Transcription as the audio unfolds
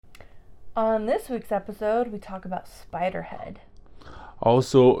On this week's episode, we talk about Spiderhead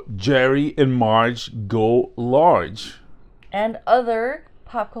Also, Jerry and Marge go large. and other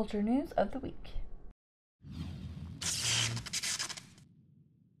pop culture news of the week.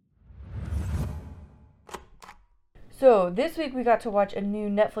 So, this week we got to watch a new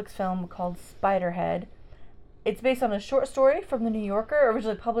Netflix film called Spiderhead. It's based on a short story from The New Yorker,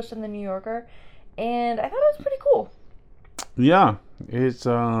 originally published in The New Yorker, and I thought it was pretty cool. Yeah, it's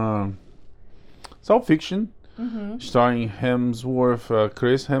all fiction, starring Chris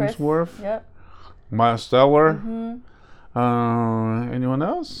Hemsworth, Yep. Miles Teller. Anyone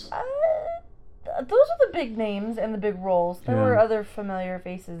else? Those are the big names and the big roles. There were other familiar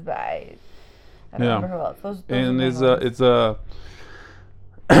faces, but I don't remember who else. Those And are it's the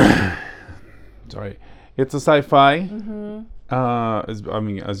main a ones. sorry, it's a sci-fi.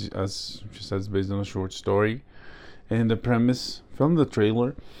 As she says, based on a short story, and the premise from the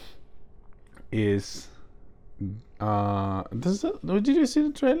trailer is did you see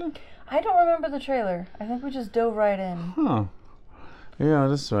the trailer? I don't remember the trailer. I think we just dove right in. Huh. Yeah,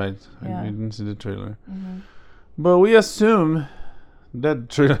 that's right. Yeah. I didn't see the trailer. But we assume that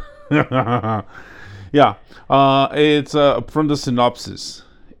trailer. Yeah. It's from the synopsis.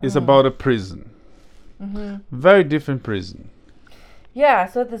 It's about a prison. Very different prison. Yeah,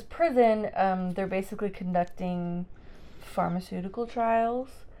 so at this prison, they're basically conducting pharmaceutical trials.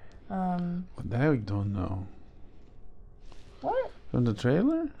 That we don't know. What? From the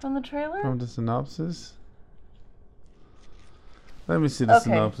trailer? From the trailer? From the synopsis? Let me see the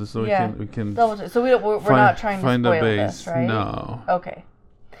synopsis so we can Double check. So we're not trying to find spoil the base. this, right? No. Okay.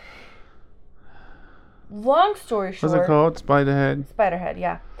 Long story short. What's it called? Spiderhead? Spiderhead,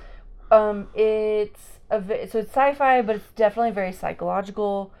 yeah. So it's sci-fi, but it's definitely very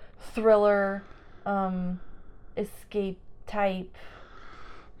psychological, thriller, escape type.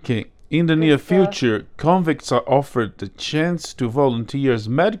 Okay. In the near stuff. future, convicts are offered the chance to volunteer as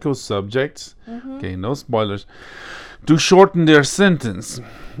medical subjects. Okay, no spoilers. To shorten their sentence.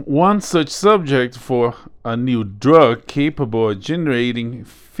 One such subject for a new drug capable of generating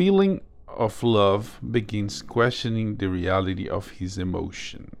feeling of love begins questioning the reality of his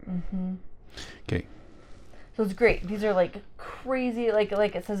emotion. Okay. So it's great. These are like crazy, like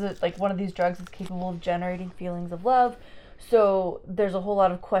it says that like one of these drugs is capable of generating feelings of love. So there's a whole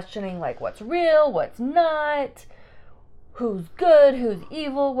lot of questioning, like what's real, what's not, who's good, who's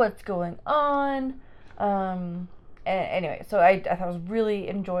evil, what's going on. Anyway, so I thought it was really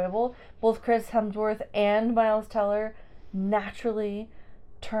enjoyable. Both Chris Hemsworth and Miles Teller naturally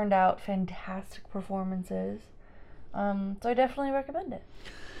turned out fantastic performances. So I definitely recommend it.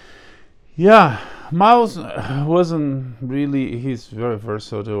 Yeah, Miles wasn't really. He's very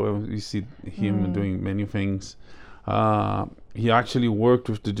versatile. You see him doing many things. He actually worked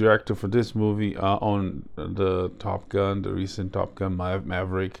with the director for this movie on the Top Gun, the recent Top Gun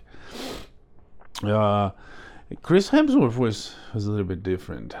Maverick. Chris Hemsworth was a little bit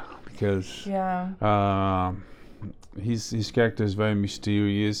different because his character is very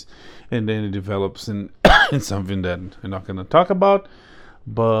mysterious, and then it develops in something that we're not going to talk about.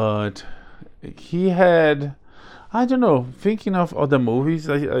 But he had, I don't know, thinking of other movies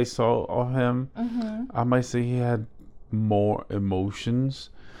I saw of him, I might say he had more emotions.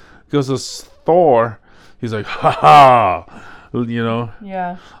 Because as Thor, he's like, ha ha, you know,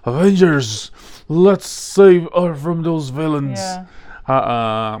 Avengers, let's save Earth from those villains.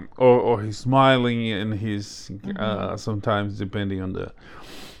 Or he's smiling and he's sometimes depending on the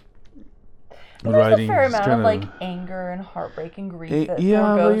There's writing. a fair amount of like anger and heartbreak and grief that Thor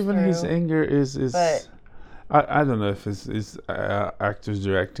but goes even through. his anger is But I don't know if it's actors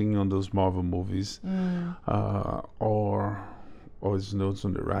directing on those Marvel movies, or his notes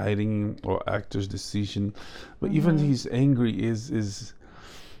on the writing, or actors' decision. But even his angry is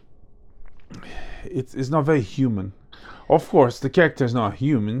it's not very human. Of course, the character is not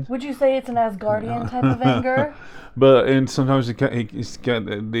human. would you say it's an Asgardian type of anger? But and sometimes he's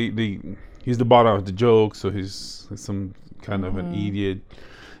the bottom of the joke, so he's some kind of an idiot.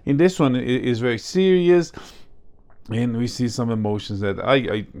 In this one, it is very serious, and we see some emotions that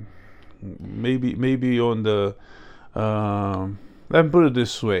I maybe on the let me put it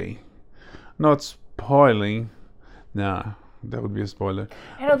this way, not spoiling. Nah, that would be a spoiler.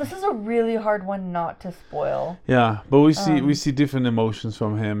 I know this is a really hard one not to spoil. Yeah, but we see different emotions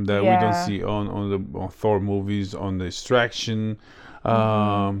from him that we don't Yeah. see on Thor movies, on the Extraction.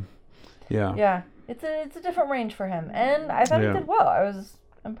 Yeah, it's a different range for him, and I thought he did well. I was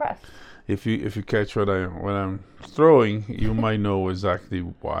impressed. if you catch what I'm throwing, you might know exactly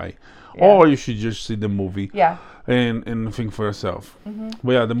why. Yeah. Or you should just see the movie Yeah. and think for yourself.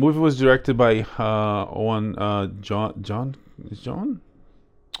 But yeah, the movie was directed by John.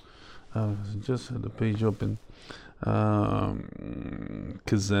 Just had the page open.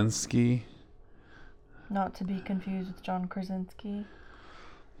 Kaczynski. Not to be confused with John Krasinski,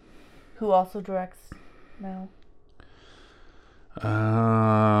 who also directs now.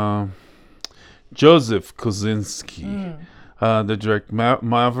 Joseph Kosinski. They direct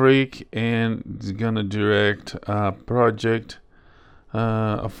Maverick, and he's gonna direct a project,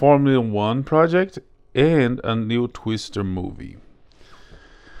 a Formula One project, and a new Twister movie.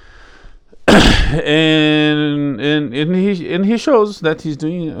 and he shows that he's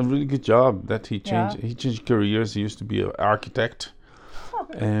doing a really good job. That he changed careers. He used to be an architect,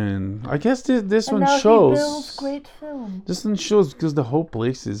 and I guess this And one now shows. he builds great films. This one shows because the whole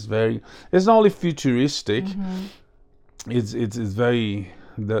place is very. It's not only futuristic. It's very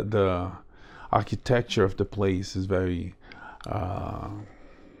the architecture of the place is very.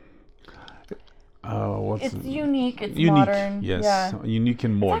 It's unique. It's unique, modern. yes, Yeah. unique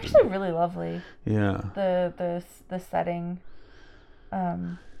and modern. It's actually really lovely. Yeah. The setting.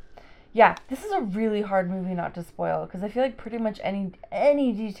 Yeah, this is a really hard movie not to spoil because I feel like pretty much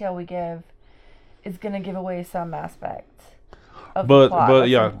any detail we give is gonna give away some aspect of the plot. But that's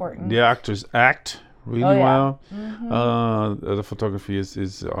yeah, important. the actors act really well. The photography is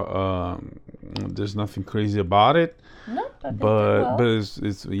there's nothing crazy about it. No, But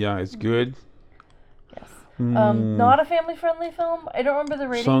it's good. Yes. Not a family friendly film. I don't remember the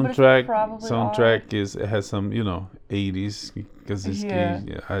rating, but it's probably soundtrack it has some 80s because it's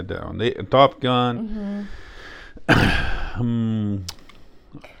had that on Top Gun.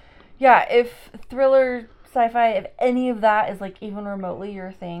 Yeah, if thriller, sci-fi, if any of that is like even remotely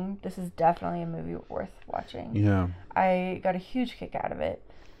your thing, this is definitely a movie worth watching. Yeah. I got a huge kick out of it.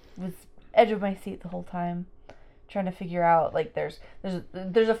 Was edge of my seat the whole time, trying to figure out like there's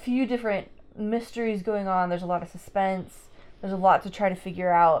a few different mysteries going on. There's a lot of suspense. There's a lot to try to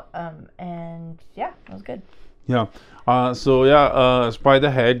figure out. And yeah, it was good. Yeah.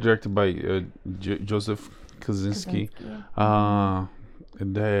 Spiderhead, directed by Joseph Kosinski.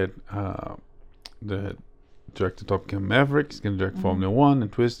 And they had directed Top Gun Maverick. He's gonna direct Formula One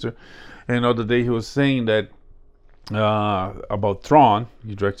and Twister. And the other day he was saying that about Tron.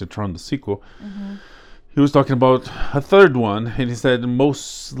 He directed Tron the sequel. He was talking about a third one, and he said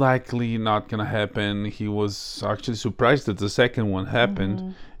most likely not gonna happen. He was actually surprised that the second one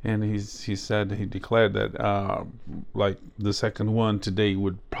happened, and he declared that like the second one today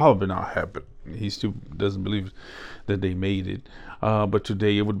would probably not happen. He still doesn't believe that they made it, but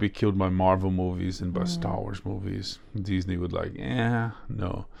today it would be killed by Marvel movies and by Star Wars movies. Disney would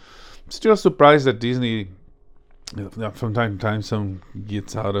no. Still surprised that Disney from time to time some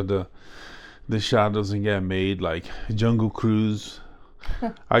gets out of the shadows and get made, like Jungle Cruise.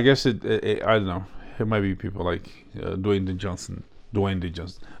 I guess it I don't know. It might be people like Dwayne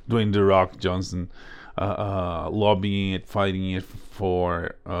The Rock Johnson lobbying it, fighting it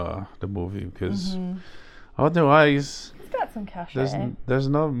for the movie because otherwise It's got some cash. there's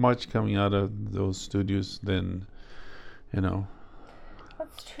not much coming out of those studios then,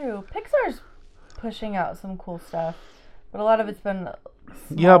 That's true. Pixar's pushing out some cool stuff, but a lot of it's been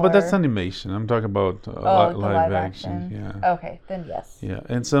Yeah, but that's smaller. animation. I'm talking about the live action. Yeah. Okay, then yes. Yeah,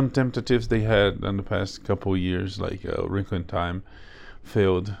 and some tentatives they had in the past couple of years, like Wrinkle in Time,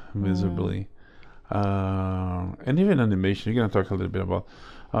 failed miserably. And even animation, you're gonna talk a little bit about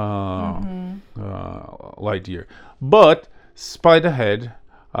Lightyear, but Spiderhead,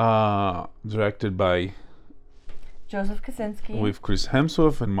 directed by Joseph Kosinski. with Chris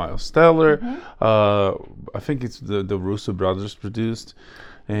Hemsworth and Miles Teller. I think it's the Russo brothers produced,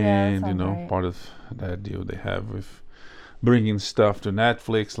 and sounds right. part of that deal they have with bringing stuff to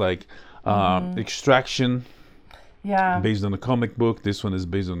Netflix, like Extraction, based on a comic book. This one is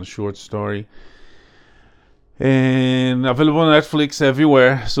based on a short story, and available on Netflix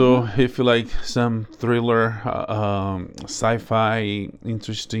everywhere. So if you like some thriller, sci-fi,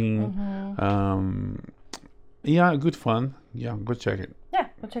 interesting, good fun. Yeah, go check it. Yeah,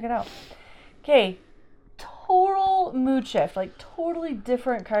 go check it out. Okay, total mood shift, like totally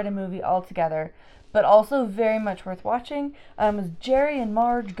different kind of movie altogether, but also very much worth watching. Is Jerry and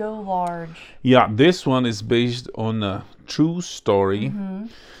Marge Go Large. Yeah, this one is based on a true story,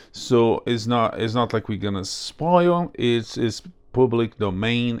 so it's not like we're gonna spoil. It's public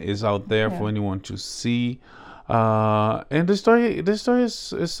domain. Is out there for anyone to see. And the story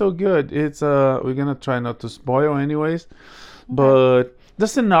is so good. It's we're gonna try not to spoil anyways, but the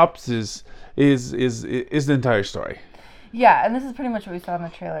synopsis is the entire story. Yeah, and this is pretty much what we saw in the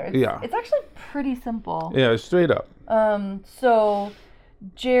trailer. It's actually pretty simple. Yeah, straight up. So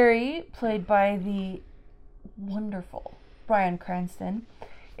Jerry, played by the wonderful Bryan Cranston,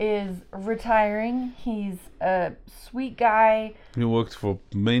 is retiring. He's a sweet guy. He worked for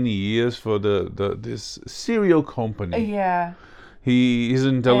many years for this cereal company. Yeah. He is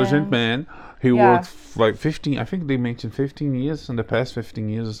an intelligent man. He Yeah. worked like 15, I think they mentioned 15 years in the past 15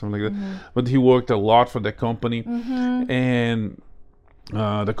 years or something like that. But he worked a lot for the company. And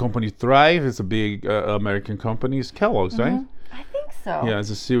the company Thrive is a big American company. It's Kellogg's, right? I think so. Yeah, it's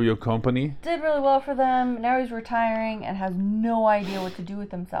a cereal company. Did really well for them. Now he's retiring and has no idea what to do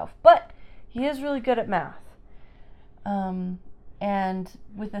with himself. But he is really good at math. And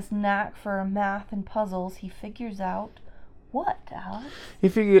with this knack for math and puzzles, he figures out what, Alex?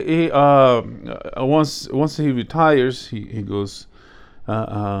 Once he retires, he goes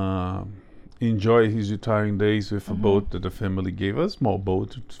enjoy his retiring days with a boat that the family gave us, a small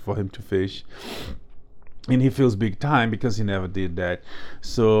boat for him to fish. And he feels big time because he never did that.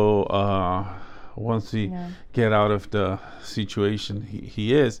 So once he get out of the situation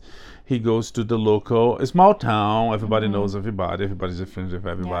he goes to the local, a small town. Everybody knows everybody. Everybody's friends with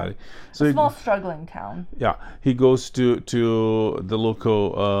everybody. Yeah. So a small struggling town. Yeah, he goes to the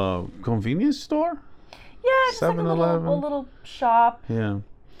local convenience store. Yeah, just like a little shop. Yeah.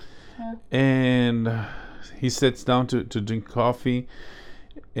 And he sits down to drink coffee,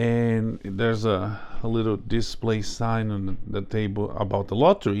 and there's a little display sign on the table about the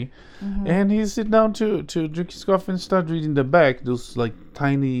lottery. And he sits down to drink his coffee and start reading the back, those like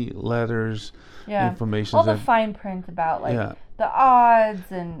tiny letters, information. All the fine print about the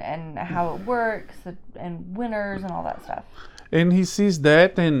odds and how it works and winners and all that stuff. And he sees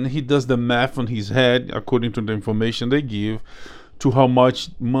that, and he does the math on his head according to the information they give, to how much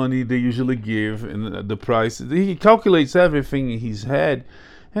money they usually give and the price. He calculates everything in his head,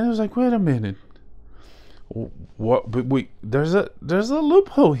 and I was like, wait a minute, what? But there's a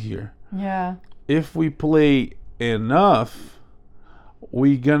loophole here. Yeah. If we play enough,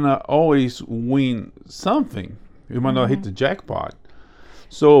 we're gonna always win something. We might not hit the jackpot.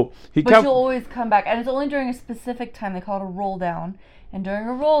 So but you'll always come back, and it's only during a specific time. They call it a roll down, and during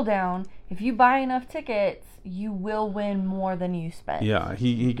a roll down, if you buy enough tickets, you will win more than you spent. Yeah,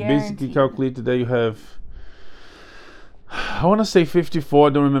 he basically calculated that you have, I want to say 54.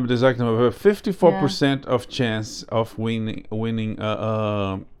 I don't remember the exact number, but 54% of chance of winning,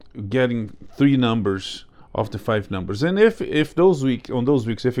 getting 3 numbers of the 5 numbers. And if on those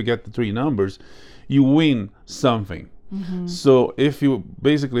weeks, if you get the 3 numbers, you win something. So if you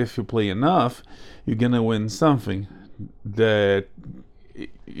play enough, you're gonna win something that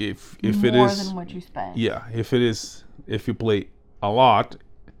if it is more than what you spent. Yeah, if you play a lot,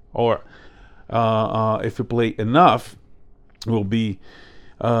 or if you play enough, will be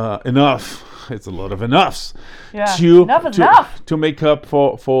enough. It's a lot of enoughs. Yeah. To make up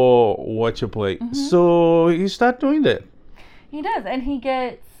for what you play. So you start doing that. He does, and he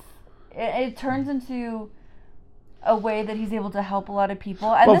gets it turns into a way that he's able to help a lot of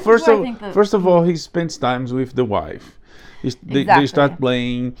people. And first of all, he spends times with the wife. They start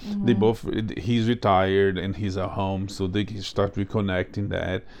playing. He's retired and he's at home, so they start reconnecting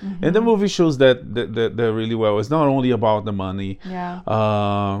that. And the movie shows that really well. It's not only about the money. Yeah.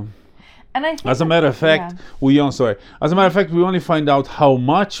 And I think as a matter of fact, we only find out how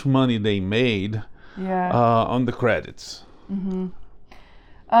much money they made. On the credits.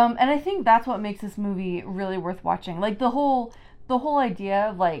 And I think that's what makes this movie really worth watching. Like the whole idea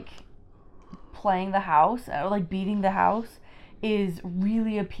of like playing the house, or like beating the house, is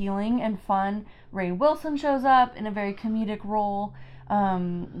really appealing and fun. Ray Wilson shows up in a very comedic role.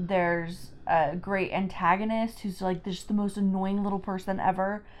 There's a great antagonist who's like just the most annoying little person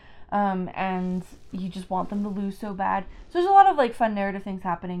ever. And you just want them to lose so bad. So there's a lot of like fun narrative things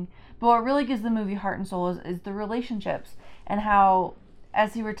happening. But what really gives the movie heart and soul is the relationships, and how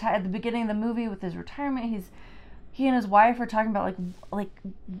as he retired at the beginning of the movie with his retirement, he and his wife are talking about like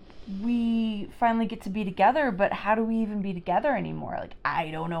we finally get to be together, but how do we even be together anymore? Like,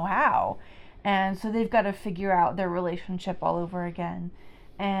 I don't know how. And so they've got to figure out their relationship all over again.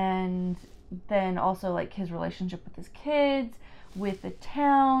 And then also like his relationship with his kids, with the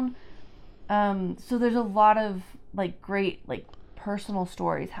town. So there's a lot of like great like personal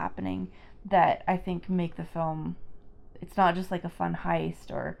stories happening that I think make the film, it's not just like a fun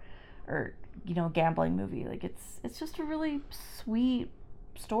heist or gambling movie. Like it's just a really sweet,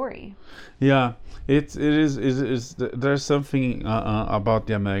 story. Yeah, it is there's something about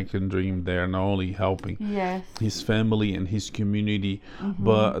the American dream there, not only helping Yes. his family and his community,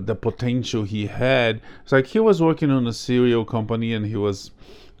 but the potential he had. It's like he was working on a cereal company and he was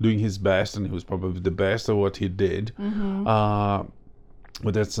doing his best, and he was probably the best at what he did.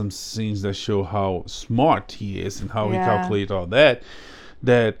 But there's some scenes that show how smart he is and how he calculated all that.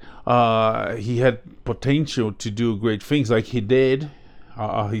 That he had potential to do great things, like he did.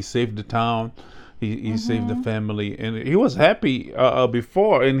 He saved the town. He saved the family, and he was happy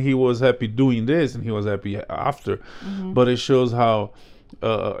before, and he was happy doing this, and he was happy after. But it shows how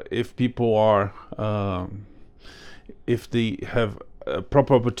if people are, if they have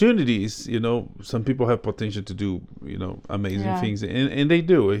proper opportunities, some people have potential to do, amazing things, and they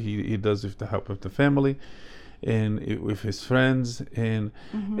do. He does with the help of the family, and with his friends, and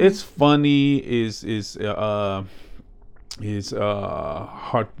it's funny. Is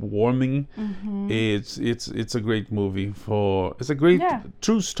heartwarming. It's a great movie it's a great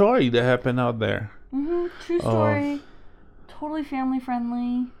true story that happened out there. True story. Totally family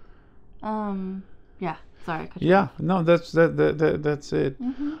friendly. Yeah. Sorry. No, that's it.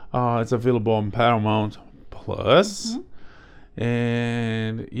 It's available on Paramount Plus.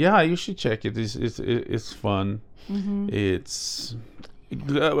 And you should check it. It's fun. It's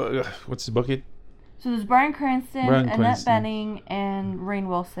what's the bucket? So there's Bryan Cranston, Annette Bening, and Rainn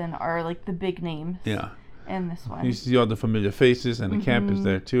Wilson are like the big names. Yeah. In this one. You see all the familiar faces, and the camp is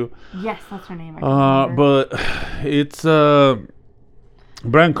there too. Yes, that's her name. But it's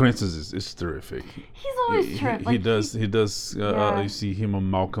Bryan Cranston is terrific. He's always terrific. He does. You see him on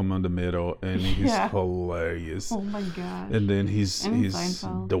Malcolm in the Middle, and he's hilarious. Oh my gosh. And then he's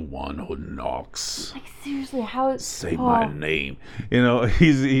Seinfeld. the one who knocks. Like seriously, how say my name?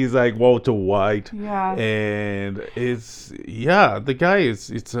 He's like Walter White. Yeah. And it's the guy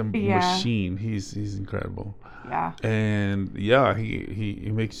it's a machine. He's incredible. Yeah. And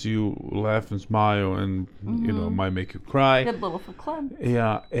he makes you laugh and smile, and might make you cry. Good little for Clem.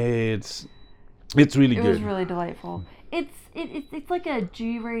 Yeah, it's really good. It was really delightful. It's like a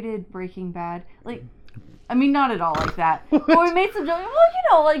G-rated Breaking Bad. Like, I mean, not at all like that. But we made some jokes.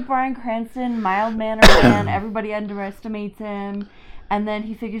 Well, like Bryan Cranston, mild-mannered man. Everybody underestimates him. And then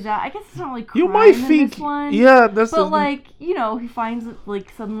he figures out, I guess it's not really crime you might think, this one. Yeah, that's But he finds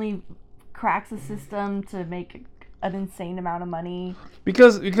like suddenly cracks a system to make an insane amount of money.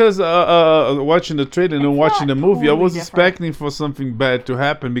 Because watching the trailer and watching the movie, I was expecting for something bad to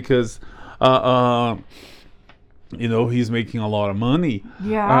happen because he's making a lot of money.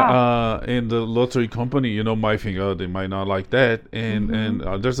 Yeah. And the lottery company, might think, they might not like that. And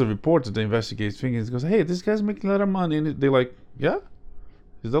there's a report that investigates things and goes, hey, this guy's making a lot of money. And they're like, yeah,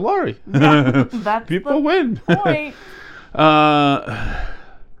 it's the lottery. Yeah, that's people win. Point.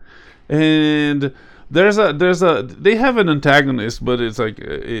 And they have an antagonist, but it's like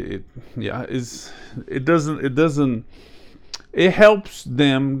it helps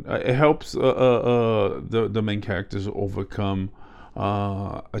them. It helps the main characters overcome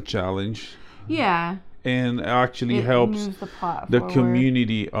a challenge. Yeah. And actually helps moves the plot the forward.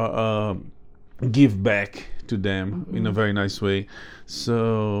 community give back to them in a very nice way.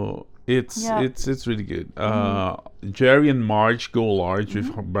 So it's really good. Jerry and Marge Go Large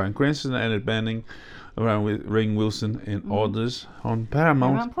with Bryan Cranston and Annette Bening, around with Rainn Wilson and others on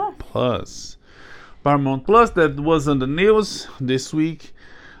Paramount Plus. Paramount Plus, that was on the news this week,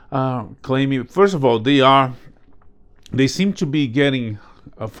 claiming, first of all, they seem to be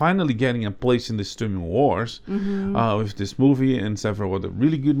finally getting a place in the streaming wars with this movie and several other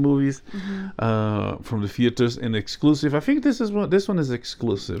really good movies from the theaters and exclusive. I think this one is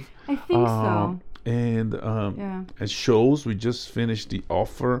exclusive. I think so. And it shows. We just finished The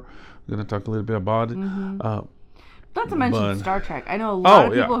Offer. We're gonna talk a little bit about it. Not to mention Star Trek. I know a lot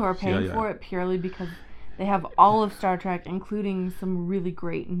of people who are paying for it purely because they have all of Star Trek, including some really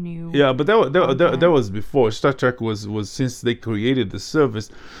great new. Yeah, but that was before. Star Trek was since they created the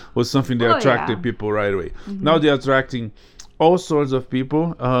service, was something that attracted people right away. Now they're attracting all sorts of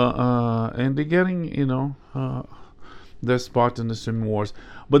people, and they're getting their spot in the streaming wars.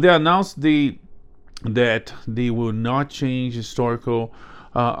 But they announced that they will not change historical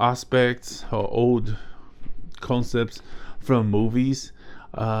aspects or old concepts from movies.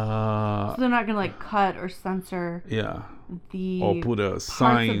 So they're not gonna cut or censor or put a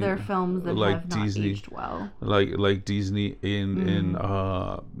sign parts of their films that like have not Disney, aged well. like Disney, and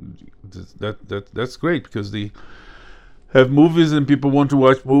that's great because have movies and people want to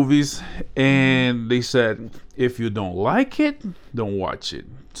watch movies, and they said if you don't like it, don't watch it.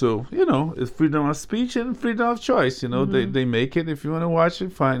 So it's freedom of speech and freedom of choice. They make it. If you want to watch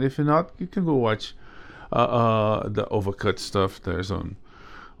it, fine. If you're not, you can go watch the overcut stuff there's on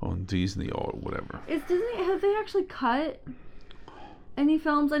Disney or whatever. Is Disney, have they actually cut any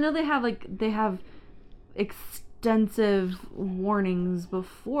films? I know they have extensive warnings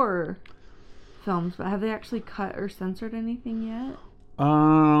before films, but have they actually cut or censored anything yet?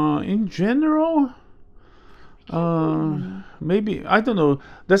 In general, maybe, I don't know.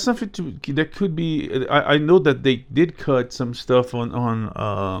 That's something that could be. I know that they did cut some stuff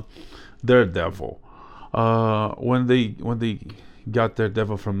on Daredevil. When they got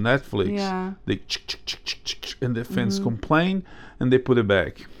Daredevil from Netflix, they and the fans complained and they put it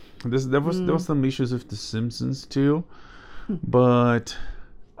back. There was some issues with The Simpsons too, but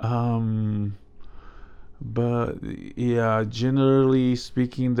yeah, generally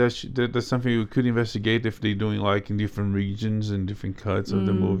speaking, that's something you could investigate if they're doing like in different regions and different cuts of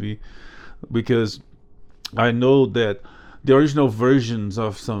the movie, because I know that the original versions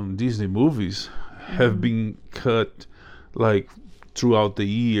of some Disney movies have been cut like throughout the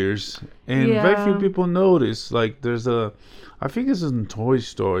years, and very few people notice. Like I think it's in Toy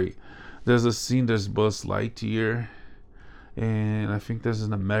Story, there's a scene, there's Buzz Lightyear, and I think there's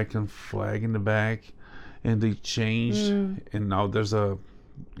an American flag in the back, and they changed, and now there's a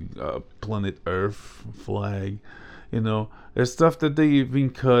planet Earth flag. There's stuff that they've been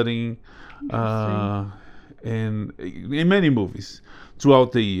cutting in many movies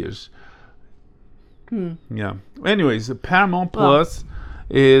throughout the years. Yeah. Anyways, Paramount Plus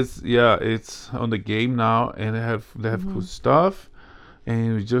is it's on the game now, and they have cool stuff,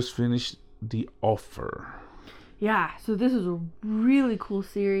 and we just finished The Offer. Yeah, so this is a really cool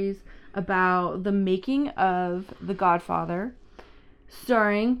series about the making of The Godfather,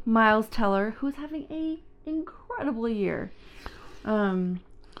 starring Miles Teller, who's having a incredible year.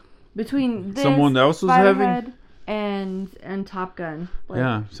 Between this, someone else was having and Top Gun.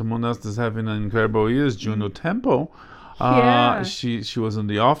 Someone else is having an incredible year is Juno Temple. She was on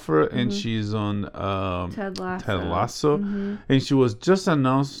The Offer, and she's on Ted Lasso. Ted Lasso, and she was just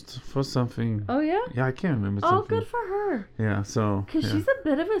announced for something. Oh yeah. Yeah, I can't remember. Oh, good for her. Yeah, so because she's a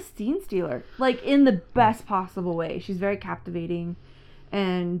bit of a scene stealer, like in the best possible way. She's very captivating,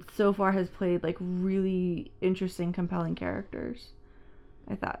 and so far has played like really interesting, compelling characters.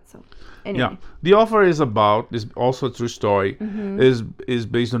 I thought so. Anyway. Yeah, The Offer is also a true story. Is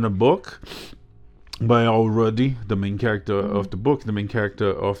based on a book by Al Ruddy, the main character of the book, the main character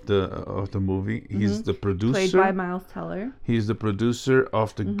of the movie. He's the producer. Played by Miles Teller. He's the producer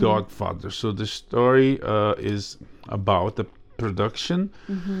of The Godfather. So the story is about the production,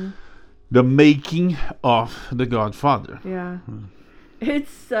 the making of The Godfather. Yeah.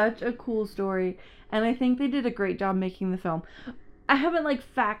 It's such a cool story, and I think they did a great job making the film. I haven't we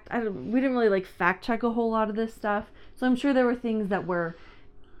didn't really fact check a whole lot of this stuff, so I'm sure there were things that were,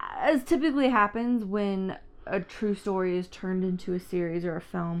 as typically happens when a true story is turned into a series or a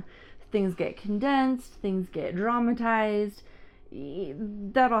film, things get condensed, things get dramatized.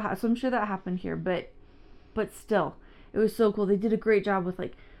 That'll happen. So I'm sure that happened here, but still, it was so cool. They did a great job with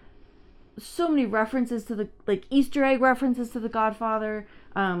so many references to the Easter egg references to The Godfather,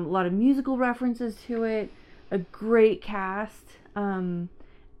 a lot of musical references to it, a great cast. And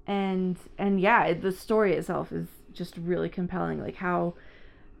yeah, the story itself is just really compelling, like how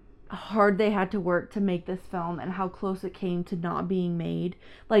hard they had to work to make this film and how close it came to not being made,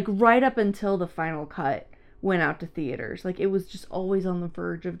 like right up until the final cut went out to theaters. Like it was just always on the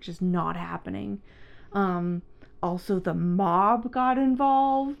verge of just not happening. Also the mob got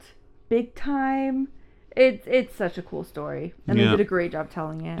involved big time. It's such a cool story, and they did a great job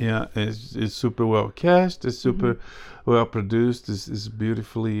telling it. Yeah, it's super well cast. It's super well produced. It's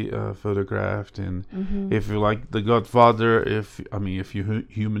beautifully photographed, and if you like The Godfather, if you're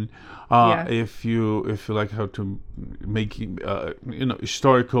human, if you like how to make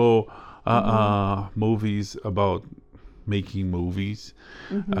historical movies about making movies,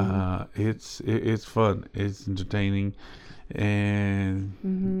 it's fun. It's entertaining, and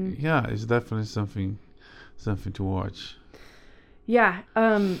it's definitely something to watch. Yeah,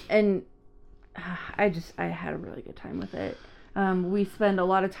 and I had a really good time with it. We spend a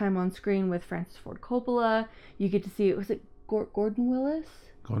lot of time on screen with Francis Ford Coppola. You get to see, was it Gordon Willis?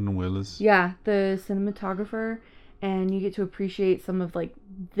 Gordon Willis. Yeah, the cinematographer, and you get to appreciate some of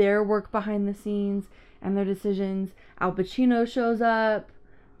their work behind the scenes and their decisions. Al Pacino shows up.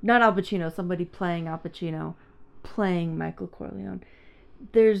 Not Al Pacino, somebody playing Al Pacino, playing Michael Corleone.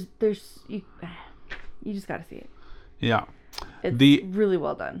 You just got to see it. Yeah. It's The really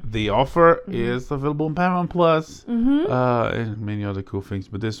well done. The Offer is available on Paramount Plus, Mm-hmm. and many other cool things.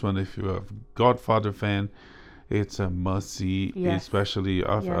 But this one, if you're a Godfather fan, it's a must-see, Yes. especially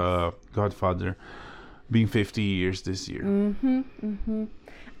of Yes. Godfather being 50 years this year. Mm-hmm. Mm-hmm.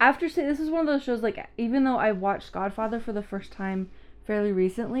 After say this is one of those shows, like, even though I watched Godfather for the first time fairly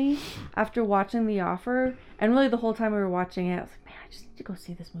recently, after watching The Offer, and really the whole time we were watching it, I was like, man, I just need to go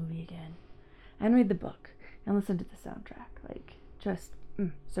see this movie again and read the book and listen to the soundtrack. Like, just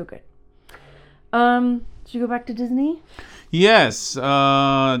so good. Should we go back to Disney? Yes,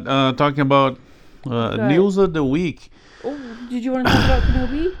 talking about news of the week. Oh, did you want to talk about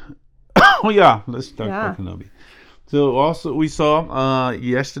Kenobi? Oh yeah, let's talk Yeah. about Kenobi. So also we saw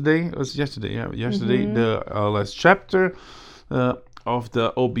yesterday. It was yesterday. Yeah, yesterday the last chapter of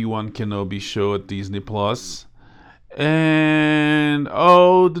the Obi-Wan Kenobi show at Disney Plus, and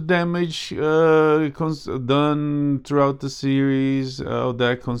the damage done throughout the series, all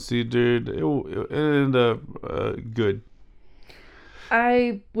that considered, and good.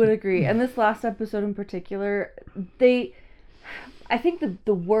 I would agree. And this last episode in particular, I think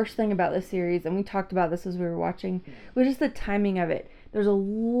the worst thing about this series, and we talked about this as we were watching, was just the timing of it. There's a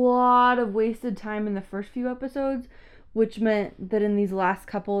lot of wasted time in the first few episodes, which meant that in these last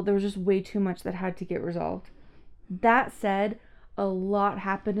couple, there was just way too much that had to get resolved. That said, a lot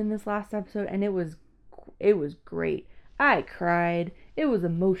happened in this last episode, and it was great. I cried. It was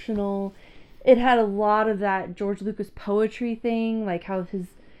emotional. It had a lot of that George Lucas poetry thing, like how his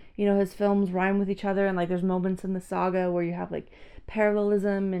films rhyme with each other, and like there's moments in the saga where you have like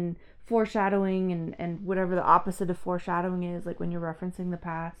parallelism and foreshadowing and whatever the opposite of foreshadowing is, like when you're referencing the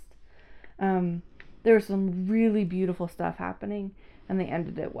past. There was some really beautiful stuff happening, and they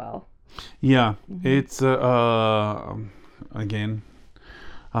ended it well. Yeah, it's again,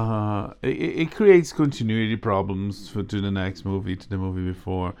 it creates continuity problems to the next movie, to the movie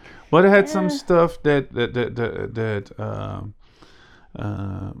before, but it had some stuff that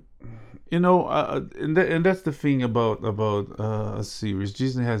and that's the thing about a series.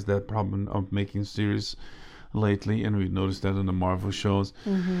 Disney has that problem of making series lately, and we noticed that in the Marvel shows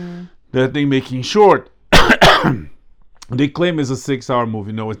that they making short. They claim it's a 6-hour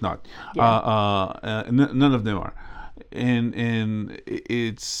movie. No, it's not. Yeah. None of them are, and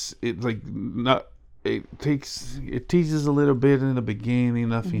it's like not. It teases a little bit in the beginning.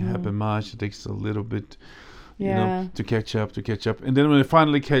 Nothing happened much. It takes a little bit, to catch up, and then when they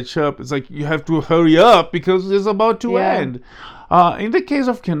finally catch up, it's like you have to hurry up because it's about to end. In the case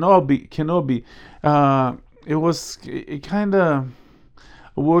of Kenobi, it kind of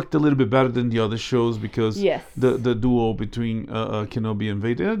worked a little bit better than the other shows because the duo between Kenobi and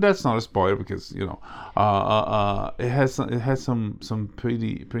Vader, that's not a spoiler because it has some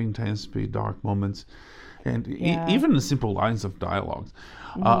pretty intense, pretty dark moments, and even the simple lines of dialogues.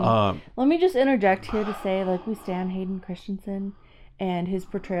 Let me just interject here to say, like, we stand Hayden Christensen and his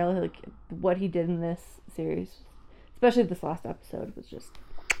portrayal, like what he did in this series, especially this last episode, was just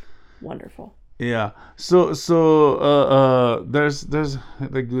wonderful. Yeah, so there's the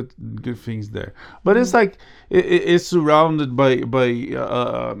good things there, but it's like it's surrounded by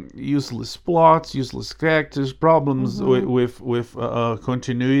useless plots, useless characters, problems with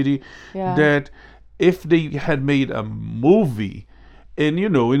continuity. Yeah. That if they had made a movie, and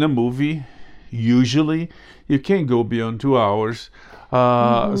in a movie, usually you can't go beyond 2 hours.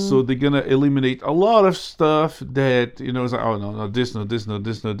 So they're gonna eliminate a lot of stuff that it's like, oh no this.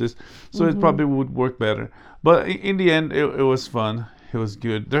 So it probably would work better. But in the end, it was fun. It was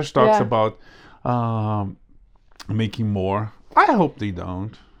good. There's talks about making more. I hope they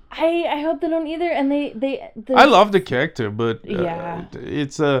don't. I hope they don't either. And I love the character, but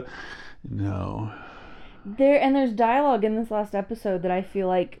it's no. There's dialogue in this last episode that I feel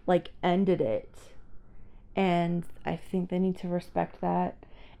like ended it. And I think they need to respect that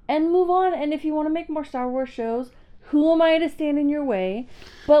and move on. And if you want to make more Star Wars shows, who am I to stand in your way?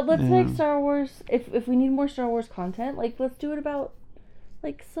 But let's make Star Wars, if we need more Star Wars content, like, let's do it about,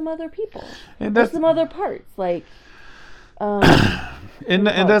 like, some other people. And that's some other parts, like, and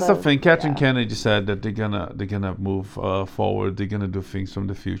that's the thing. Kathleen Kennedy said that they're gonna move forward. They're gonna do things from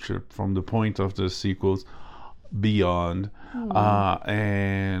the future, from the point of the sequels beyond.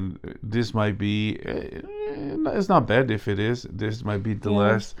 And this might be, it's not bad if it is. This might be the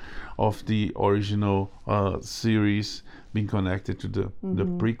last of the original series being connected to the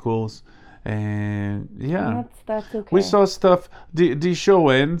prequels, and that's okay. We saw stuff. The show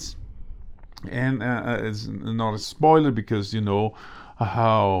ends, and it's not a spoiler because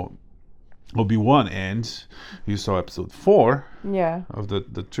how Obi-Wan ends. You saw episode 4 of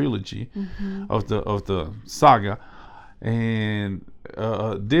the trilogy of the saga. and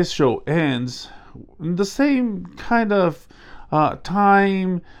this show ends in the same kind of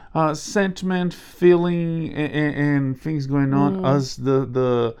time, sentiment, feeling, and things going on as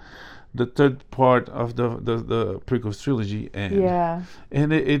the third part of the prequel trilogy end. Yeah.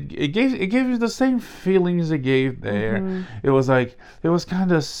 And it gave you the same feelings it gave there. It was like, it was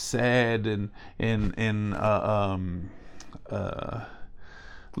kind of sad and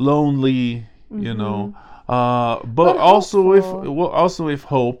lonely, you know, but also with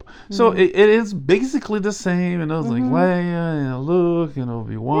hope. So it is basically the same, and I was like Leia and Luke and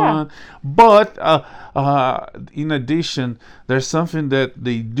Obi-Wan, but in addition, there's something that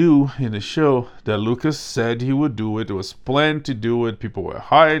they do in the show that Lucas said he would do. It was planned to do it. People were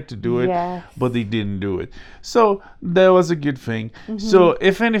hired to do it, but they didn't do it. So that was a good thing. So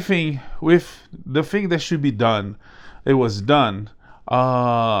if anything, with the thing that should be done, it was done.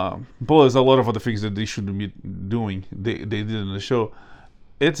 But there's a lot of other things that they shouldn't be doing. They did in the show.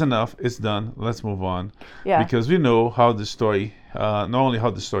 It's enough. It's done. Let's move on. Yeah. Because we know how the story, not only how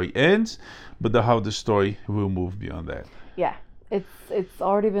the story ends, but how the story will move beyond that. Yeah. It's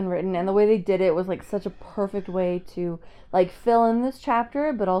already been written, and the way they did it was like such a perfect way to like fill in this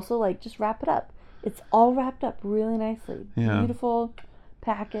chapter, but also like just wrap it up. It's all wrapped up really nicely. Yeah. Beautiful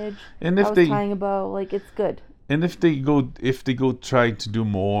package. And if I was they tying a bow, like it's good. And if they go try to do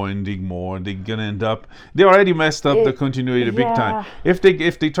more and dig more, they're gonna end up. They already messed up the continuity big time. If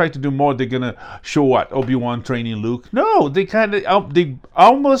they try to do more, they're gonna show what Obi-Wan training Luke. No, they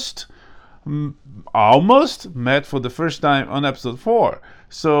almost met for the first time on episode 4.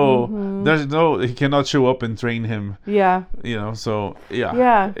 So he cannot show up and train him. Yeah. You know. So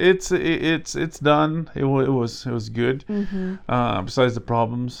yeah. It's done. It was good. Besides the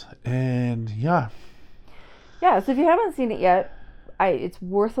problems, and yeah. Yeah, so if you haven't seen it yet, it's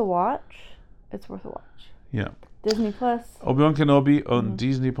worth a watch. It's worth a watch. Yeah. Disney Plus. Obi-Wan Kenobi on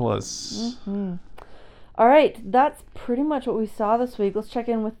Disney Plus. All right, that's pretty much what we saw this week. Let's check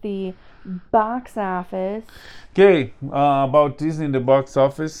in with the box office. Okay, about Disney in the box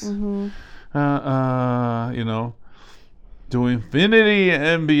office. You know, to infinity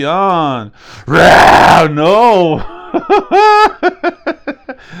and beyond. No.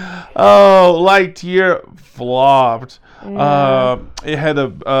 Oh, Lightyear flopped. Yeah. It had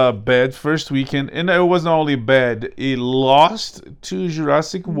a bad first weekend, and it wasn't only bad. It lost to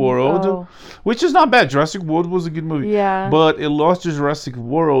Jurassic World, which is not bad. Jurassic World was a good movie. Yeah. But it lost to Jurassic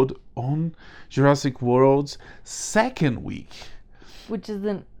World on Jurassic World's second week, which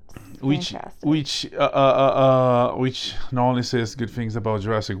isn't fantastic. which not only says good things about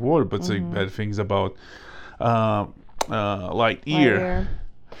Jurassic World, but say bad things about Lightyear.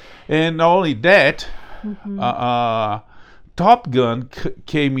 And not only that, Top Gun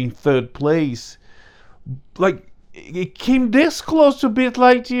came in third place. Like, it came this close to beat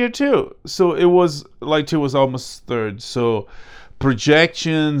Lightyear too. So Lightyear was almost third. So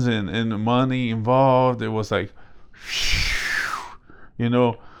projections and money involved, it was like, you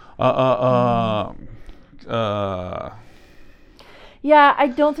know, yeah, I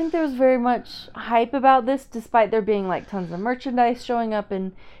don't think there was very much hype about this, despite there being like tons of merchandise showing up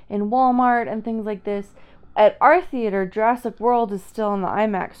in Walmart and things like this. At our theater, Jurassic World is still on the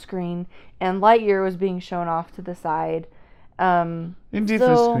IMAX screen, and Lightyear was being shown off to the side. In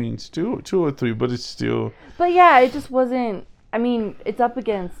different screens, two or three, but it's still... But yeah, it just wasn't... I mean, it's up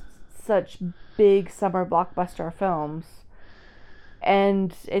against such big summer blockbuster films,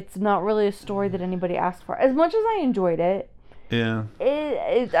 and it's not really a story that anybody asked for. As much as I enjoyed it, yeah,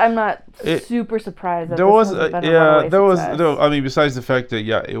 I'm not super surprised that there was I mean, besides the fact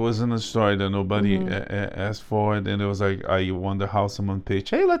that it wasn't a story that nobody asked for, and then it was like, I wonder how someone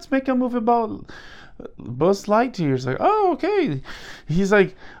pitched, hey, let's make a movie about Buzz Lightyear. It's like, oh, okay. He's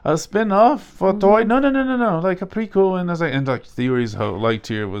like a spin-off for toy. No, like a prequel. And there's like theories how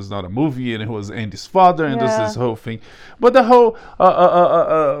Lightyear was not a movie and it was Andy's father, and there's this whole thing. But the whole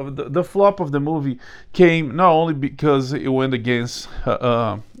the flop of the movie came not only because it went against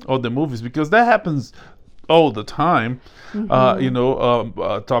other movies, because that happens all the time.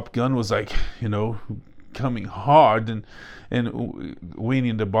 Top Gun was like, coming hard and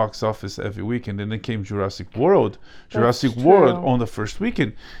winning the box office every weekend. And then came Jurassic World. World on the first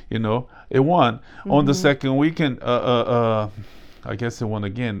weekend, it won. On the second weekend, I guess it won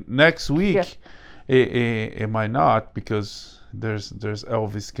again. Next week, it might not, because there's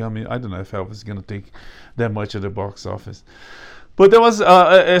Elvis coming. I don't know if Elvis is gonna take that much of the box office. But there was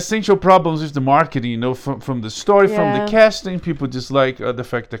essential problems with the marketing, from the story, from the casting. People just like the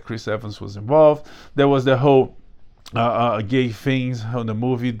fact that Chris Evans was involved. There was the whole gay things on the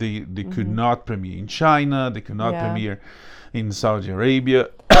movie. They could not premiere in China. They could not Yeah. premiere in Saudi Arabia.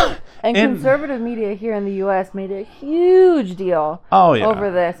 And conservative media here in the U.S. made a huge deal Oh yeah.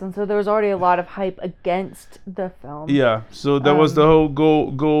 over this, and so there was already a lot of hype against the film. Yeah, so that was the whole go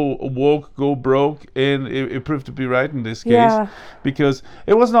woke, go broke, and it proved to be right in this case, Yeah. because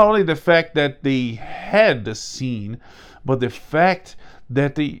it was not only the fact that they had the scene, but the fact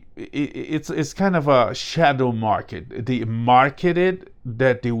that it's kind of a shadow market. They marketed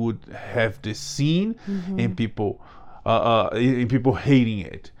that they would have the scene, and people hating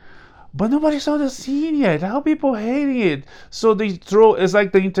it. But nobody saw the scene yet. How people hating it? So they throw. It's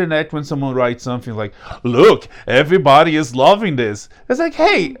like the internet when someone writes something like, "Look, everybody is loving this." It's like,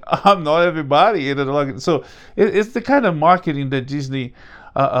 hey, I'm not everybody. So it's the kind of marketing that Disney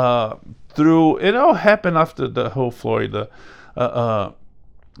threw. It all happened after the whole Florida,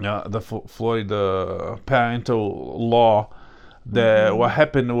 Florida parental law. That what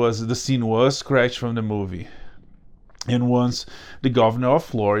happened was the scene was scratched from the movie. And once the governor of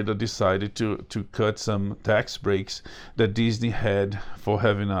Florida decided to cut some tax breaks that Disney had for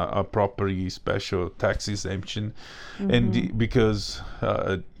having a property special tax exemption, and because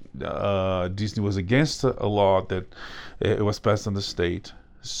Disney was against a law that it was passed on the state,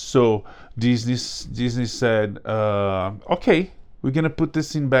 so Disney said, okay, we're gonna put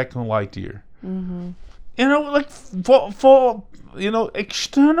this in back on Lightyear. Like for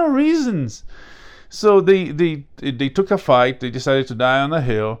external reasons. So they took a fight. They decided to die on a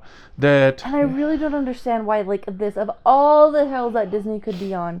hill. And I really don't understand why, like, this, of all the hills that Disney could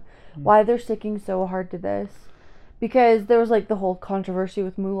be on, why they're sticking so hard to this. Because there was, like, the whole controversy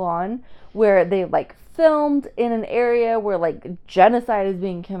with Mulan, where they, like, filmed in an area where, like, genocide is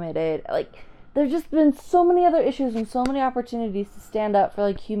being committed. Like, there's just been so many other issues and so many opportunities to stand up for,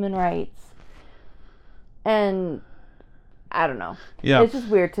 like, human rights. And I don't know. Yeah, it's just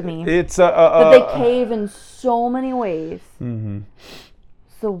weird to me. It's that they cave in so many ways.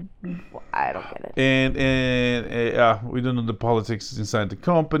 So I don't get it. And we don't know the politics inside the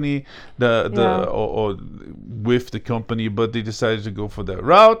company, or with the company, but they decided to go for that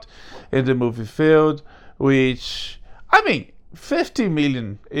route, and the movie failed. Which, I mean, 50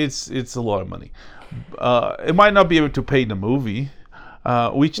 million. It's a lot of money. It might not be able to pay the movie.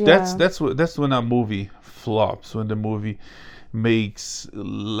 That's when a movie flops, when the movie makes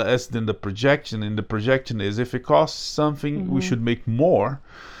less than the projection, and the projection is, if it costs something, we should make more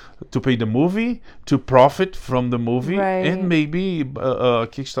to pay the movie, to profit from the movie, and maybe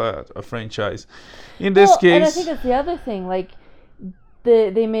kickstart a franchise. In this case, and I think that's the other thing, like,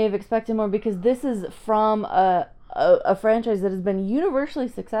 they may have expected more, because this is from a franchise that has been universally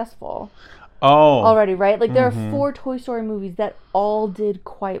successful. Already, right? Like, there are 4 Toy Story movies that all did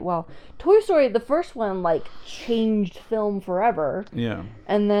quite well. Toy Story, the first one, like, changed film forever. Yeah.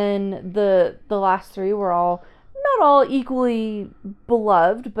 And then the last 3 were not all equally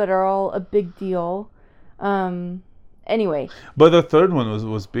beloved, but are all a big deal. Anyway. But the third one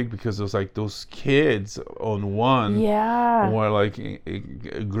was big because it was like those kids on one were like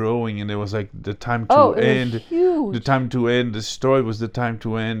growing, and it was like the time to end. Huge. The time to end the story was the time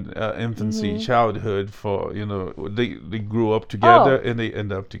to end infancy, childhood. For they grew up together and they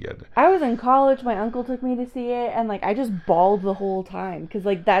end up together. I was in college. My uncle took me to see it, and like I just bawled the whole time because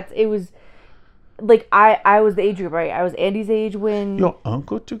like it was. Like, I was the age group, right? I was Andy's age when... Your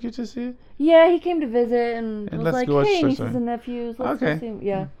uncle took you to see it? Yeah, he came to visit and was like, hey, nieces Story. and nephews, let's go see him.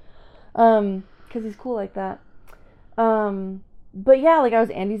 Yeah. Because he's cool like that. But yeah, like I was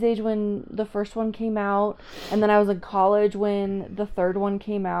Andy's age when the first one came out, and then I was in college when the third one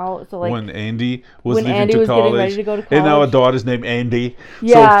came out. So like when Andy was getting ready to go to college, and now our daughter's named Andy.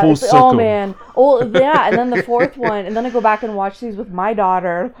 Yeah, so full circle. Oh man, yeah, and then the fourth one, and then I go back and watch these with my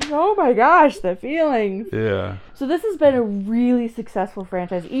daughter. Oh my gosh, the feelings. Yeah. So this has been a really successful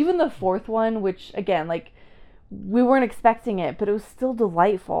franchise. Even the fourth one, which again, like we weren't expecting it, but it was still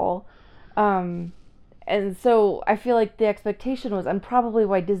delightful. And so I feel like the expectation was, and probably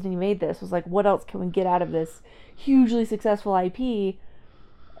why Disney made this, was like, what else can we get out of this hugely successful IP?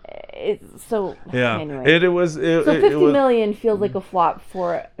 Anyway. So 50 million feels like a flop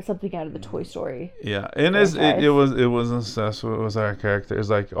for something out of the Toy Story. Yeah, and it wasn't successful. It was our character. It's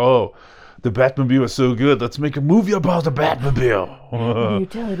like, oh, the Batmobile is so good. Let's make a movie about the Batmobile.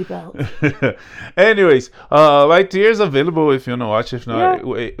 Utility belt. Anyways, Lightyear is available if you want to watch. If not,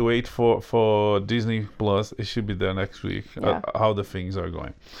 wait for Disney Plus. It should be there next week. How the things are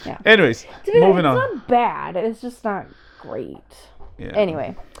going. Yeah. Anyways, moving on. It's not bad. It's just not great. Yeah.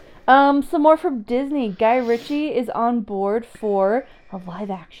 Anyway, some more from Disney. Guy Ritchie is on board for a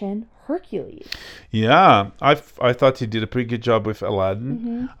live-action Hercules. Yeah, I thought he did a pretty good job with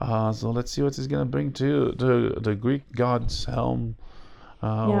Aladdin. So let's see what he's gonna bring to the Greek god's helm.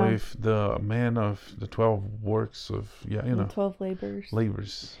 With the man of the 12 works of, The 12 labors.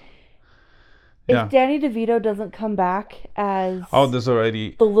 labors. If Danny DeVito doesn't come back as there's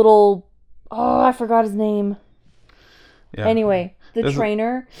already the little, I forgot his name. Yeah. Anyway, the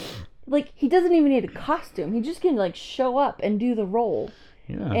trainer, like, he doesn't even need a costume. He just can, like, show up and do the role.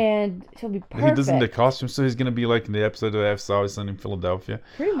 Yeah. And he'll be perfect. He doesn't need a costume, so he's gonna be like in the episode of F. Always Sunny in Philadelphia.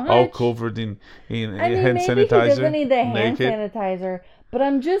 Pretty much. All covered in hand sanitizer. Maybe he doesn't need the hand sanitizer, but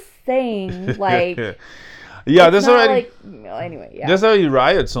I'm just saying, like... Yeah, there's already anyway. Yeah, there's already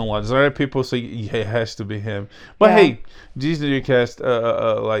riots online. There's already people say it has to be him. But hey, Disney cast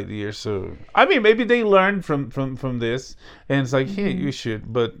Lightyear, so I mean maybe they learned from this, and it's like, hey, you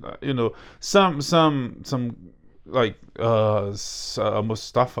should. But some like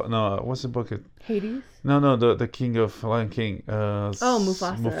Mustafa. No, what's the book? Hades. No, the king of Lion King.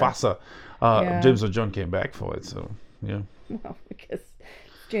 Mufasa. James Earl Jones came back for it, so yeah. Well, because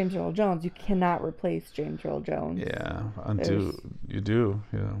James Earl Jones, you cannot replace James Earl Jones. Yeah, until you do,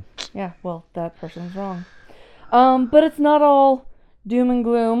 Yeah, well, that person's wrong. But it's not all doom and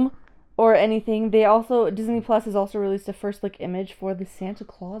gloom or anything. Disney Plus has also released a first look image for the Santa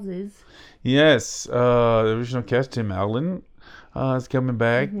Clauses. Yes, the original cast, Tim Allen, is coming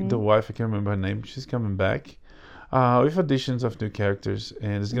back. The wife, I can't remember her name, she's coming back. With additions of new characters,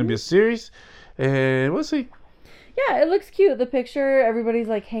 and it's gonna be a series, and we'll see. Yeah, it looks cute. The picture, everybody's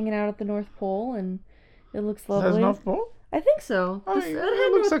like hanging out at the North Pole, and it looks lovely. Is that North Pole? I think so.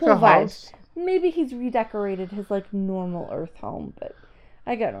 It looks like Pole a house. Maybe he's redecorated his like normal Earth home, but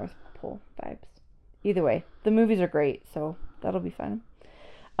I got North Pole vibes. Either way, the movies are great, so that'll be fun.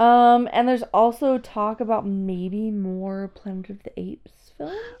 And there's also talk about maybe more Planet of the Apes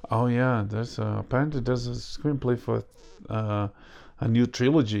films. Oh yeah, there's apparently there's a screenplay for a new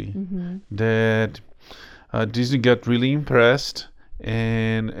trilogy that. Disney got really impressed,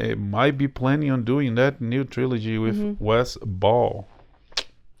 and it might be planning on doing that new trilogy with Wes Ball.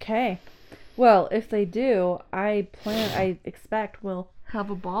 Okay. Well, if they do, I expect we'll have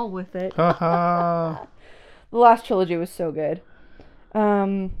a ball with it. The last trilogy was so good.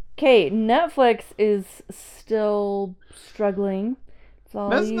 Okay, Netflix is still struggling. It's all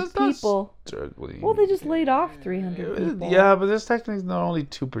these people. Struggling. Well, they just laid off 300 people. Yeah, but that's technically not only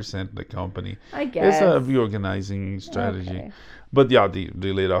 2% of the company. I guess. It's a reorganizing strategy. Okay. But yeah, they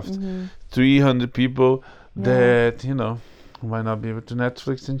laid off 300 people that, might not be able to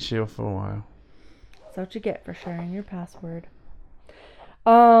Netflix and chill for a while. That's what you get for sharing your password.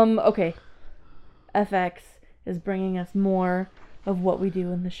 Okay. FX is bringing us more of What We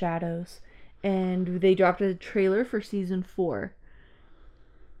Do in the Shadows. And they dropped a trailer for season 4.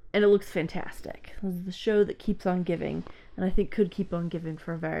 And it looks fantastic. This is the show that keeps on giving. And I think could keep on giving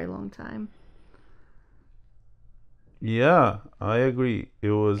for a very long time. Yeah, I agree.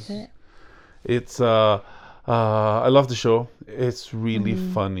 It's I love the show. It's really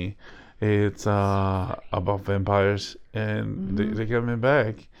funny. It's about vampires, and they're coming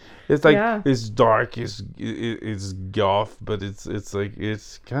back. It's like it's dark, it's goth, but it's like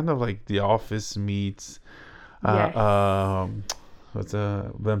it's kind of like The Office meets what's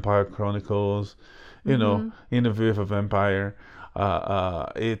Vampire Chronicles, Interview with a Vampire.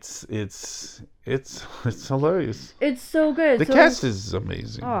 It's hilarious. It's so good. The cast is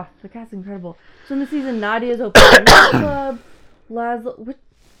amazing. Oh, the cast is incredible. So in the season, Nadia's opening a club.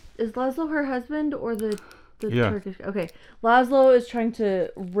 Is Laszlo her husband or the Turkish? Okay, Laszlo is trying to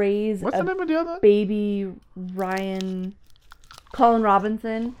raise What's the name of the other baby Colin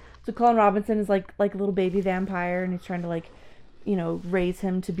Robinson. So Colin Robinson is like a little baby vampire, and he's trying to raise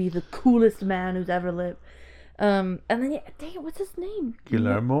him to be the coolest man who's ever lived. And then dang it, what's his name?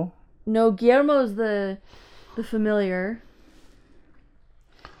 Guillermo? No, Guillermo's the familiar.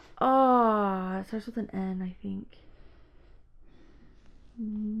 Oh, it starts with an N, I think.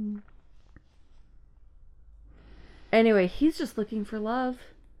 Anyway, he's just looking for love.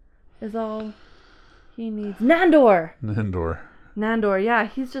 Is all he needs. Nandor, yeah,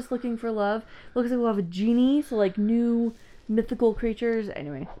 he's just looking for love. Looks like we'll have a genie, so new mythical creatures.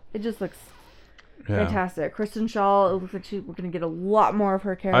 Anyway, it just looks fantastic. Kristen Shaw, it looks like we're gonna get a lot more of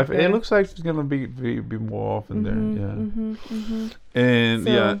her character. It looks like she's gonna be more often there. And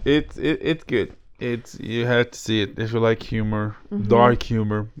so, it's good. You have to see it if you like humor, dark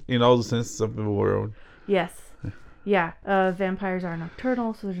humor in all the senses of the word. Yes. Yeah. Vampires are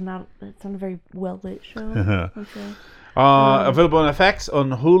nocturnal, so it's not a very well lit show. Available on FX, on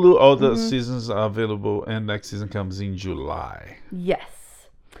Hulu. All the seasons are available, and next season comes in July. Yes.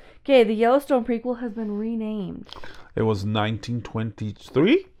 Okay, the Yellowstone prequel has been renamed. It was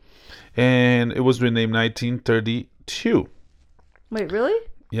 1923, and it was renamed 1932. Wait, really?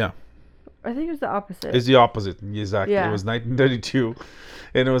 Yeah. I think it was the opposite. It's the opposite. Exactly. Yeah. It was 1932,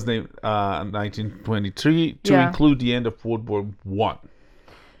 and it was named 1923 to Yeah. include the end of World War One.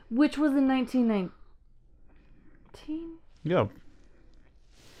 Which was in 1919. Yeah.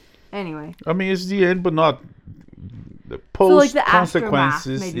 Anyway. I mean, it's the end, but not the So like post the aftermath,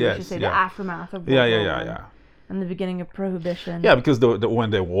 consequences. maybe we Yes. should say the Yeah. aftermath of World Yeah. War Yeah. Yeah. One Yeah. and the beginning of Prohibition. Yeah, because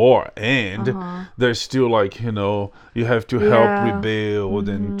when the war end, there's still like, you have to help rebuild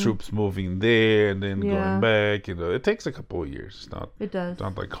and troops moving there and then going back. It takes a couple of years. It's not. It does.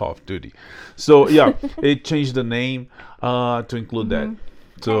 Not like Call of Duty. So yeah, it changed the name to include that.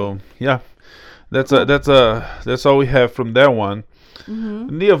 So yeah, that's all we have from that one.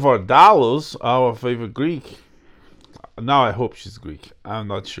 Nia Vardalos, our favorite Greek. Now I hope she's Greek. I'm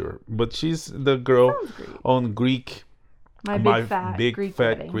not sure, but she's the girl on Greek. My Big Fat Greek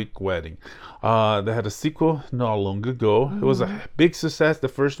Wedding. Greek Wedding. They had a sequel not long ago. It was a big success. The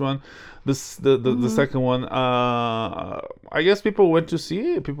first one, the second one. I guess people went to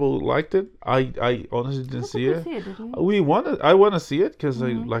see it. People liked it. I honestly didn't see it. Did you? I want to see it because I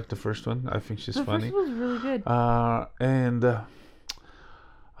like the first one. I think she's funny. The first one was really good. And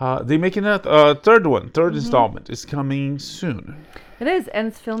they're making a third installment. Is coming soon. It is, and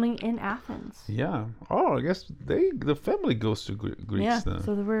it's filming in Athens. Yeah. Oh, I guess the family goes to Greece. Yeah, then.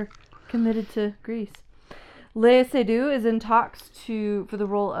 so we're committed to Greece. Lea Seydoux is in talks for the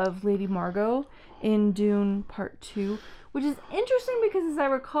role of Lady Margot in Dune Part 2, which is interesting because, as I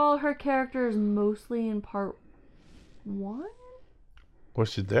recall, her character is mostly in Part 1?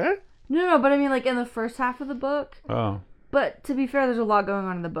 Was she there? No, but I mean, like, in the first half of the book. Oh. But to be fair, there's a lot going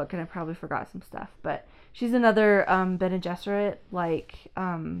on in the book, and I probably forgot some stuff. But she's another Bene Gesserit, like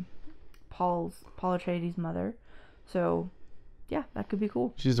Paul Atreides' mother. So, yeah, that could be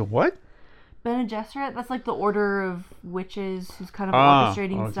cool. She's a what? Bene Gesserit, that's like the order of witches who's kind of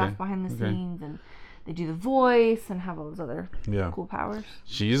orchestrating stuff behind the scenes, and they do the voice and have all those other cool powers.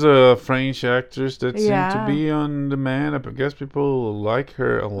 She's a French actress that seemed to be on demand. I guess people like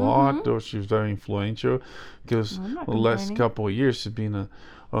her a lot, or she's very influential because the last couple of years she's been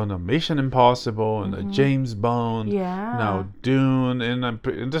on a Mission Impossible and a James Bond, now Dune, and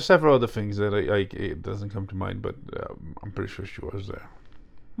there's several other things that it doesn't come to mind, but I'm pretty sure she was there.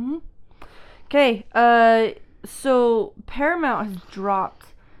 Okay, so Paramount has dropped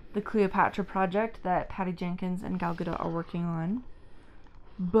the Cleopatra project that Patty Jenkins and Gal Gadot are working on,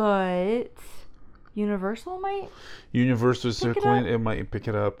 but Universal might. Universal is circling. It might pick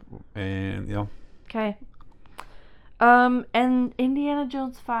it up, and Okay. And Indiana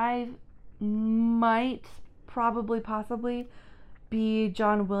Jones 5 might, probably, possibly, be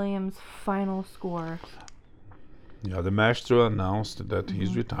John Williams' final score. Yeah, the maestro announced that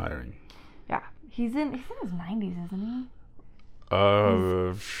he's retiring. Yeah, he's in his 90s, isn't he?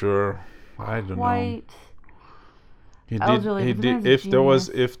 Sure. I don't know. He elderly, did. If there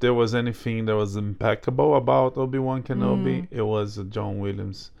was anything that was impeccable about Obi-Wan Kenobi, it was a John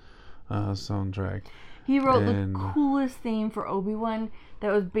Williams soundtrack. He wrote the coolest theme for Obi-Wan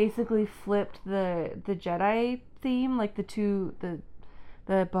that was basically flipped the Jedi theme, like the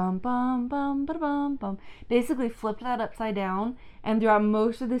bum bum bum ba bum bum. Basically flipped that upside down, and throughout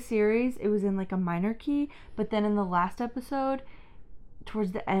most of the series, it was in like a minor key. But then in the last episode,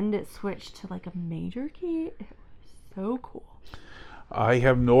 towards the end, it switched to like a major key. It was so cool. I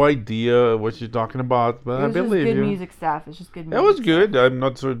have no idea what you're talking about, but I believe you. It's good music stuff. It's just good music. It was good. I'm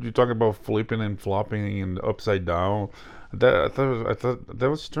not sure you're talking about flipping and flopping and upside down. I thought that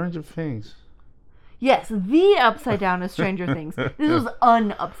was Stranger Things. Yes, the upside down is Stranger Things. This was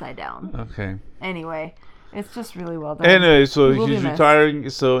upside down. Okay. Anyway, it's just really well done. Anyway, so he's retiring.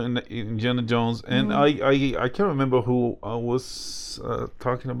 So in Indiana Jones, and I can't remember who I was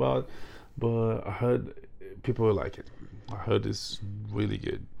talking about, but I heard people like it. I heard it's really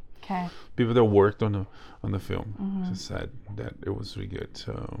good. Okay. People that worked on the film said that it was really good.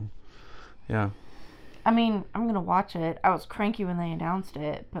 So, yeah. I mean, I'm gonna watch it. I was cranky when they announced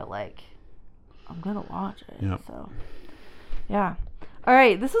it, but like, I'm gonna watch it. Yeah. So, yeah. All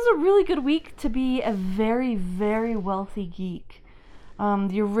right. This is a really good week to be a very, very wealthy geek.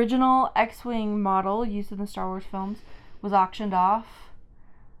 The original X-wing model used in the Star Wars films was auctioned off.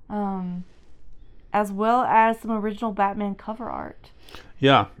 As well as some original Batman cover art.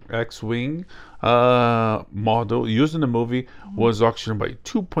 Yeah, X-wing model used in the movie was auctioned by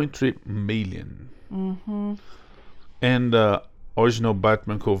 $2.3 million. And original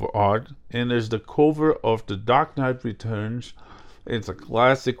Batman cover art, and there's the cover of The Dark Knight Returns It's a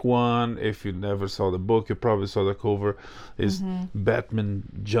classic one. If you never saw the book, you probably saw the cover. Is Batman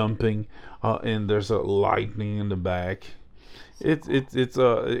jumping, and there's a lightning in the back.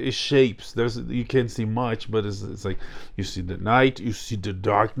 It shapes. You can't see much, but it's like you see the night, you see the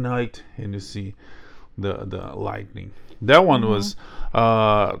Dark Knight, and you see the lightning. That one was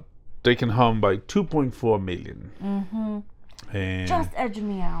taken home by 2.4 million. And Just edged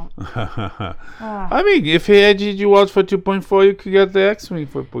me out. I mean, if he edged you out for 2.4, you could get the X-Wing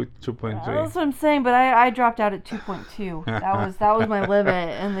for 2.3. That's what I'm saying, but I dropped out at 2.2. That was my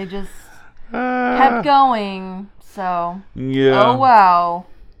limit, and they just kept going. So yeah. Oh wow.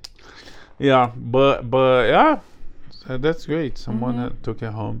 Yeah, but yeah, that's great. Someone that took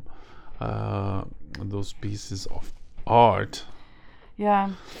it home. Those pieces of art. Yeah.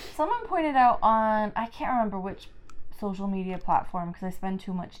 Someone pointed out on, I can't remember which social media platform because I spend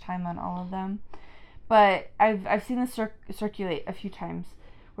too much time on all of them, but I've seen this circulate a few times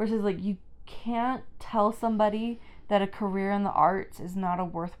where it says like you can't tell somebody that a career in the arts is not a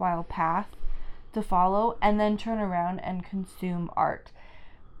worthwhile path to follow and then turn around and consume art.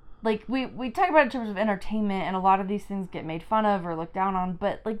 Like we talk about it in terms of entertainment, and a lot of these things get made fun of or looked down on,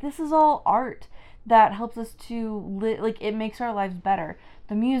 but like this is all art that helps us to it makes our lives better.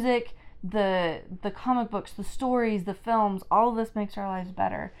 The music, the comic books, the stories, the films, all of this makes our lives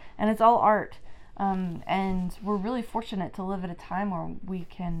better, and it's all art. And we're really fortunate to live at a time where we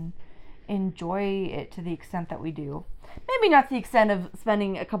can enjoy it to the extent that we do. Maybe not to the extent of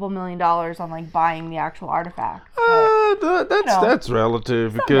spending a couple $1 million on like buying the actual artifacts. That's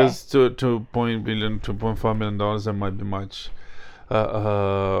relative, because $2.4 million, that might be much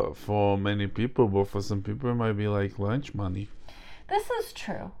for many people, but for some people it might be like lunch money. This is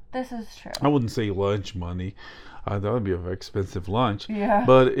true. I wouldn't say lunch money. That would be a very expensive lunch. Yeah.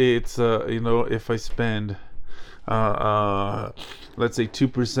 But it's if I spend let's say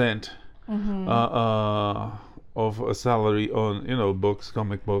 2% of a salary on books,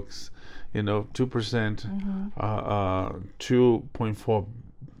 comic books, 2%,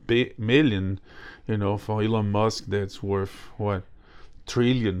 2.4 million, for Elon Musk, that's worth what,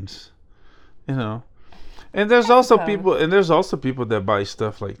 trillions, and there's also people that buy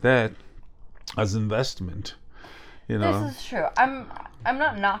stuff like that as investment. This is true. I'm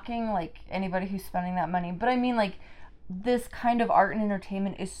not knocking like anybody who's spending that money, but I mean like this kind of art and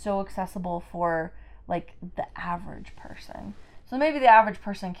entertainment is so accessible for like the average person. So maybe the average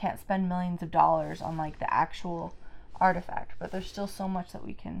person can't spend millions of dollars on like the actual artifact, but there's still so much that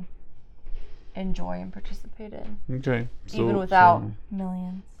we can enjoy and participate in. Okay. Even without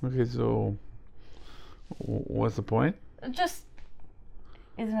millions. Okay, so what's the point? Just,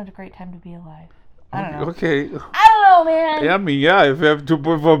 isn't it a great time to be alive? I don't know. Okay. I don't know, man. Yeah, I mean, yeah, if you have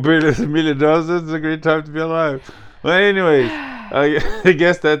 $2.4 million, it's a great time to be alive. Well, anyways, I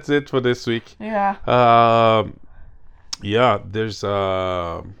guess that's it for this week. Yeah. There's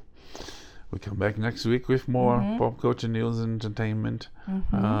we come back next week with more pop culture news and entertainment.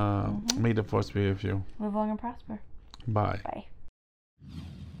 May the force be with you. Live long and prosper. Bye. Bye.